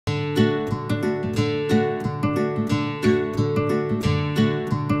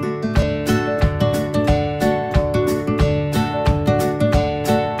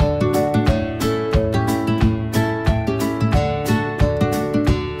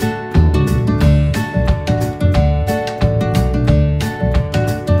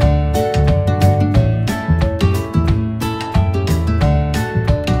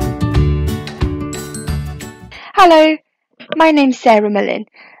Hello, my name's Sarah Mullin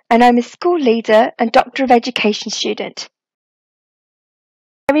and I'm a school leader and Doctor of Education student.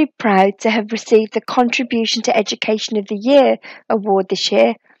 I'm very proud to have received the Contribution to Education of the Year award this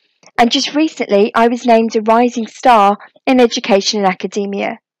year, and just recently I was named a Rising Star in Education and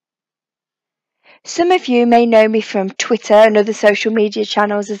Academia. Some of you may know me from Twitter and other social media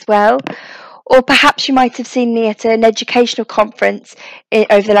channels as well, or perhaps you might have seen me at an educational conference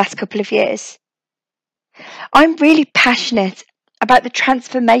over the last couple of years. I'm really passionate about the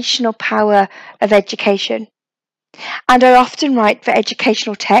transformational power of education, and I often write for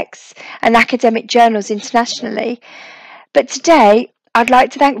educational texts and academic journals internationally. But today, I'd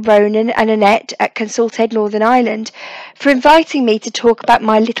like to thank Ronan and Annette at ConsultEdNI Northern Ireland for inviting me to talk about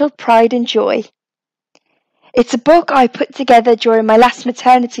my little pride and joy. It's a book I put together during my last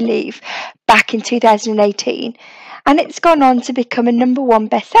maternity leave back in 2018, and it's gone on to become a #1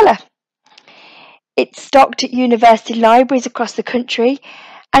 bestseller. It's stocked at university libraries across the country,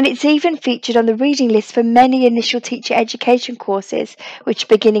 and it's even featured on the reading list for many initial teacher education courses, which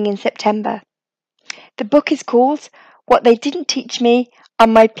are beginning in September. The book is called What They Didn't Teach Me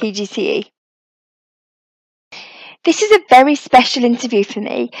on My PGCE. This is a very special interview for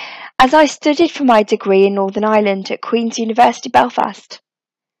me, as I studied for my degree in Northern Ireland at Queen's University Belfast.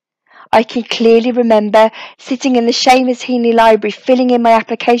 I can clearly remember sitting in the Seamus Heaney Library filling in my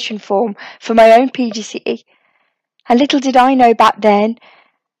application form for my own PGCE, and little did I know back then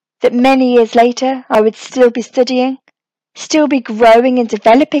that many years later I would still be studying, still be growing and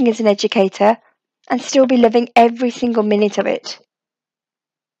developing as an educator, and still be loving every single minute of it.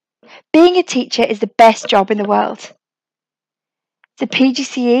 Being a teacher is the best job in the world. The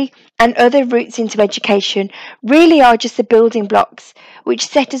PGCE and other routes into education really are just the building blocks which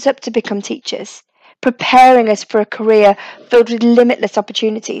set us up to become teachers, preparing us for a career filled with limitless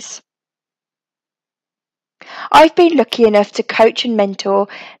opportunities. I've been lucky enough to coach and mentor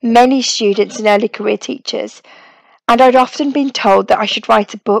many students and early career teachers, and I'd often been told that I should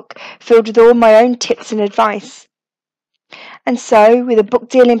write a book filled with all my own tips and advice. And so, with a book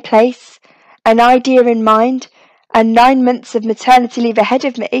deal in place, an idea in mind, and 9 months of maternity leave ahead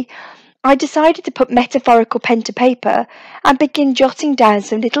of me, I decided to put metaphorical pen to paper and begin jotting down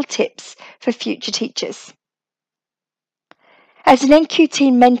some little tips for future teachers. As an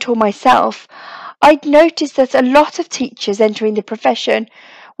NQT mentor myself, I'd noticed that a lot of teachers entering the profession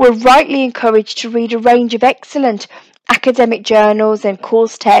were rightly encouraged to read a range of excellent academic journals and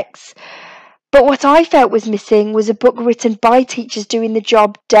course texts, but what I felt was missing was a book written by teachers doing the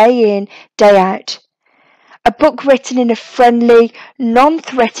job day in, day out. A book written in a friendly,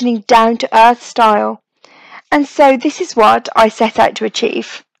 non-threatening, down-to-earth style. And so this is what I set out to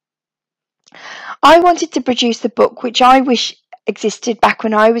achieve. I wanted to produce the book which I wish existed back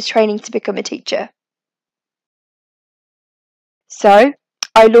when I was training to become a teacher. So,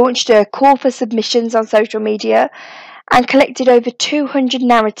 I launched a call for submissions on social media and collected over 200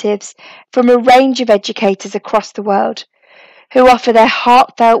 narratives from a range of educators across the world who offer their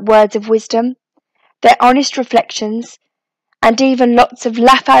heartfelt words of wisdom, their honest reflections, and even lots of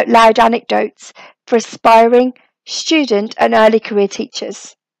laugh-out-loud anecdotes for aspiring student and early career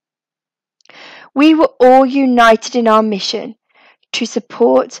teachers. We were all united in our mission to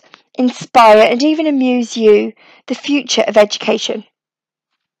support, inspire, and even amuse you, the future of education.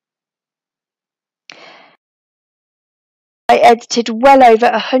 I edited well over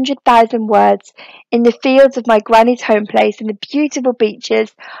 100,000 words in the fields of my granny's home place and the beautiful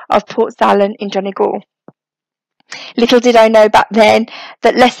beaches of Portsalon in Donegal. Little did I know back then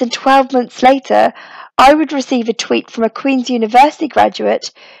that less than 12 months later, I would receive a tweet from a Queen's University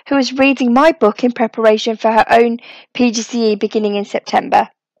graduate who was reading my book in preparation for her own PGCE beginning in September.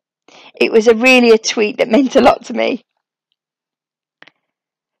 It was really a tweet that meant a lot to me.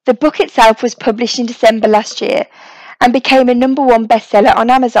 The book itself was published in December last year and became a #1 bestseller on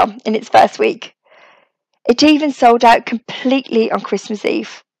Amazon in its first week. It even sold out completely on Christmas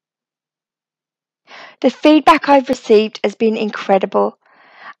Eve. The feedback I've received has been incredible,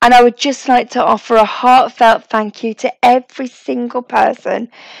 and I would just like to offer a heartfelt thank you to every single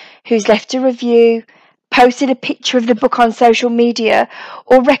person who's left a review, posted a picture of the book on social media,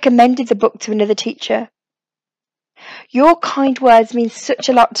 or recommended the book to another teacher. Your kind words mean such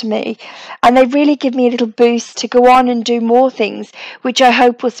a lot to me, and they really give me a little boost to go on and do more things, which I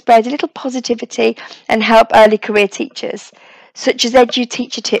hope will spread a little positivity and help early career teachers, such as Edu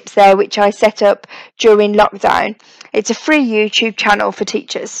Teacher Tips there, which I set up during lockdown. It's a free YouTube channel for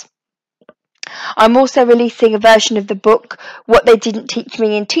teachers. I'm also releasing a version of the book, What They Didn't Teach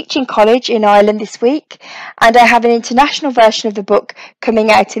Me in Teaching College in Ireland this week, and I have an international version of the book coming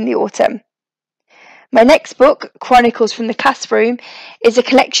out in the autumn. My next book, Chronicles from the Classroom, is a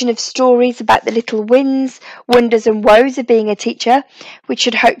collection of stories about the little wins, wonders and woes of being a teacher, which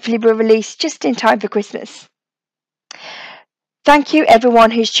should hopefully be released just in time for Christmas. Thank you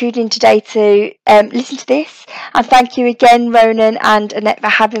everyone who's tuned in today to listen to this, and thank you again Ronan and Annette for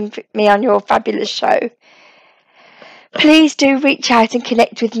having me on your fabulous show. Please do reach out and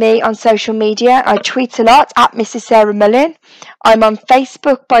connect with me on social media. I tweet a lot at Mrs. Sarah Mullin. I'm on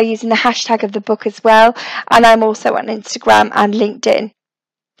Facebook by using the hashtag of the book as well, and I'm also on Instagram and LinkedIn.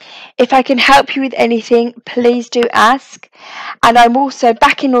 If I can help you with anything, please do ask. And I'm also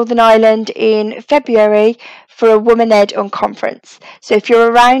back in Northern Ireland in February for a Woman Ed conference. So if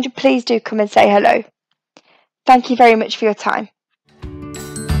you're around, please do come and say hello. Thank you very much for your time.